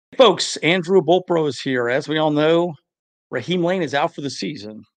Folks, Andrew Boltbro is here. As we all know, Raheem Lane is out for the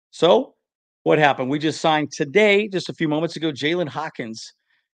season. So, what happened? We just signed today, just a few moments ago, Jaylinn Hawkins,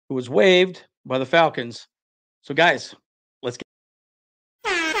 who was waived by the Falcons. So, guys, let's get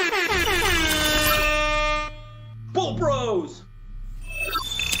Bolt Bros.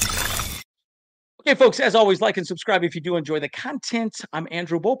 Okay, folks, as always, like and subscribe if you do enjoy the content. I'm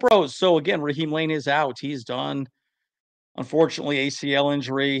Andrew Boltbros. So, again, Raheem Lane is out. He's done. Unfortunately, ACL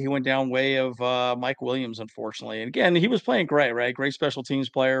injury. He went down way of Mike Williams, unfortunately. And again, he was playing great, right? Great special teams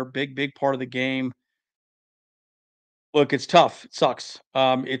player, big part of the game. Look, it's tough. It sucks.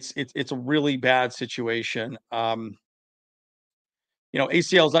 It's a really bad situation. ACL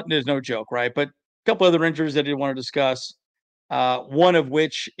is no joke, right? But a couple other injuries that I did want to discuss. One of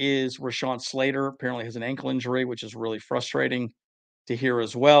which is Rashawn Slater. Apparently has an ankle injury, which is really frustrating to hear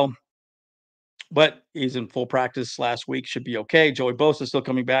as well. But he's in full practice last week, should be okay. Joey Bosa still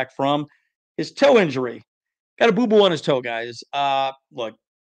coming back from his toe injury. Got a boo-boo on his toe, guys. Look,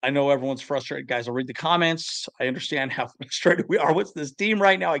 I know everyone's frustrated, guys. I'll read the comments. I understand how frustrated we are with this team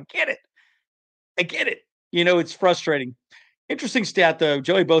right now. I get it. It's frustrating. Interesting stat, though.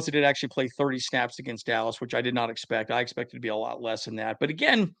 Joey Bosa did actually play 30 snaps against Dallas, which I did not expect. I expected to be a lot less than that. But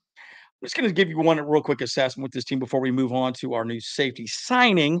again, I'm just going to give you one real quick assessment with this team before we move on to our new safety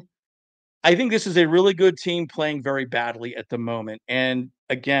signing. I think this is a really good team playing very badly at the moment. And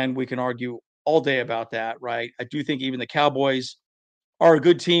again, we can argue all day about that, right? I do think even the Cowboys are a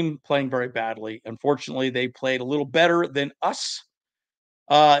good team playing very badly. Unfortunately, they played a little better than us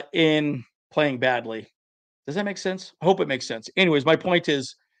in playing badly. Does that make sense? I hope it makes sense. Anyways, my point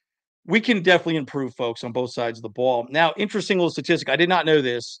is we can definitely improve, folks, on both sides of the ball. Now, interesting little statistic. I did not know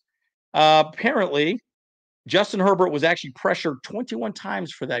this. Apparently, Justin Herbert was actually pressured 21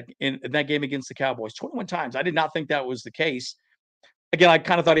 times for that in that game against the Cowboys. 21 times. I did not think that was the case. Again, I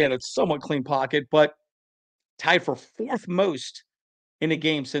kind of thought he had a somewhat clean pocket, but tied for fourth most in a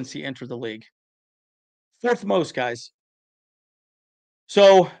game since he entered the league. Fourth most, guys.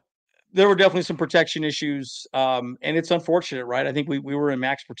 So there were definitely some protection issues, and it's unfortunate, right? I think we were in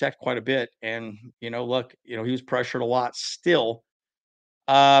max protect quite a bit, and look, he was pressured a lot still.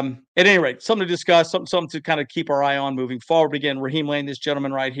 At any rate, something to discuss, something to kind of keep our eye on moving forward. Again, Raheem Lane, this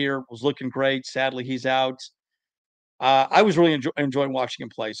gentleman right here, was looking great. Sadly, he's out. I was really enjoying watching him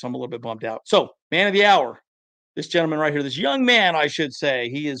play, so I'm a little bit bummed out. So, man of the hour, this gentleman right here, this young man, I should say,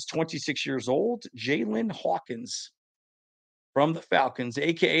 he is 26 years old, Jaylinn Hawkins from the Falcons,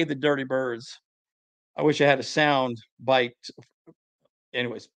 aka the Dirty Birds. I wish I had a sound bite.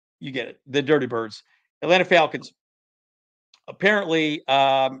 Anyways, you get it. The Dirty Birds, Atlanta Falcons. Apparently,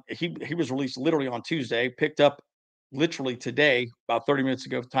 he was released literally on Tuesday, picked up literally today, about 30 minutes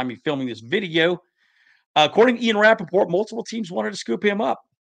ago, the time he's filming this video. According to Ian Rappaport, multiple teams wanted to scoop him up.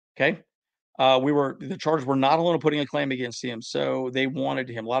 Okay. The Chargers were not alone in putting a claim against him, so they wanted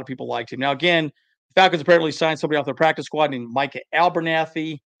him. A lot of people liked him. Now, again, the Falcons apparently signed somebody off their practice squad named Micah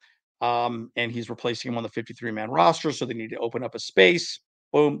Abernathy, and he's replacing him on the 53-man roster, so they need to open up a space.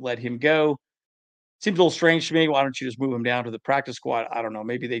 Boom, let him go. Seems a little strange to me. Why don't you just move him down to the practice squad? I don't know.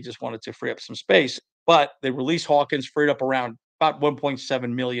 Maybe they just wanted to free up some space. But they released Hawkins, freed up around about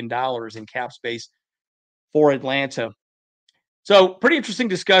 $1.7 million in cap space for Atlanta. So pretty interesting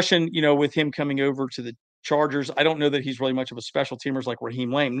discussion, with him coming over to the Chargers. I don't know that he's really much of a special teamer like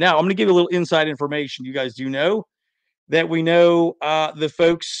Raheem Lane. Now, I'm going to give you a little inside information. You guys do know that we know the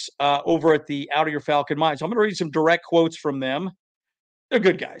folks over at the Out of Your Falcon Mind. So I'm going to read some direct quotes from them. They're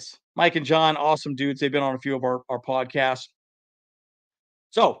good guys. Mike and John, awesome dudes. They've been on a few of our podcasts.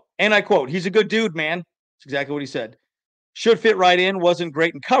 So, and I quote, he's a good dude, man. That's exactly what he said. Should fit right in. Wasn't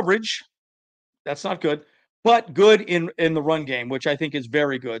great in coverage. That's not good. But good in the run game, which I think is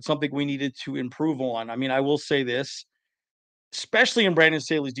very good. Something we needed to improve on. I mean, I will say this. Especially in Brandon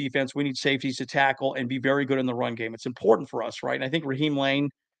Staley's defense, we need safeties to tackle and be very good in the run game. It's important for us, right? And I think Raheem Lane,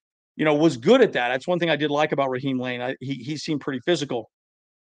 was good at that. That's one thing I did like about Raheem Lane. He seemed pretty physical.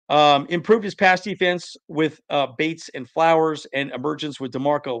 Improved his pass defense with Bates and Flowers and emergence with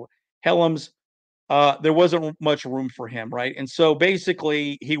DeMarco Helms. There wasn't much room for him, right? And so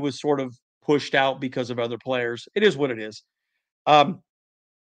basically he was sort of pushed out because of other players. It is what it is.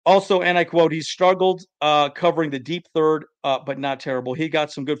 Also, and I quote, he struggled covering the deep third, but not terrible. He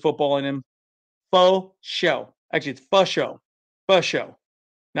got some good football in him. Faux show. Actually, it's faux show. Faux show.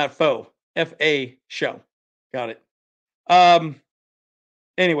 Not faux. F-A show. Got it.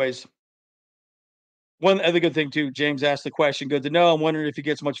 Anyways, one other good thing, too, James asked the question, good to know. I'm wondering if he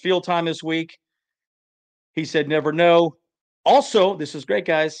gets much field time this week. He said, never know. Also, this is great,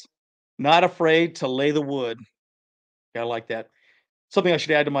 guys. Not afraid to lay the wood. Gotta like that. Something I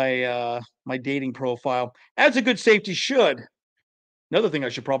should add to my dating profile. As a good safety should. Another thing I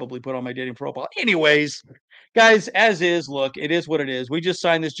should probably put on my dating profile. Anyways, guys, as is, look, it is what it is. We just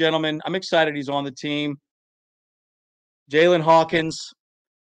signed this gentleman. I'm excited he's on the team. Jaylinn Hawkins,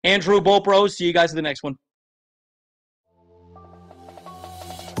 Andrew Bulpro. See you guys in the next one.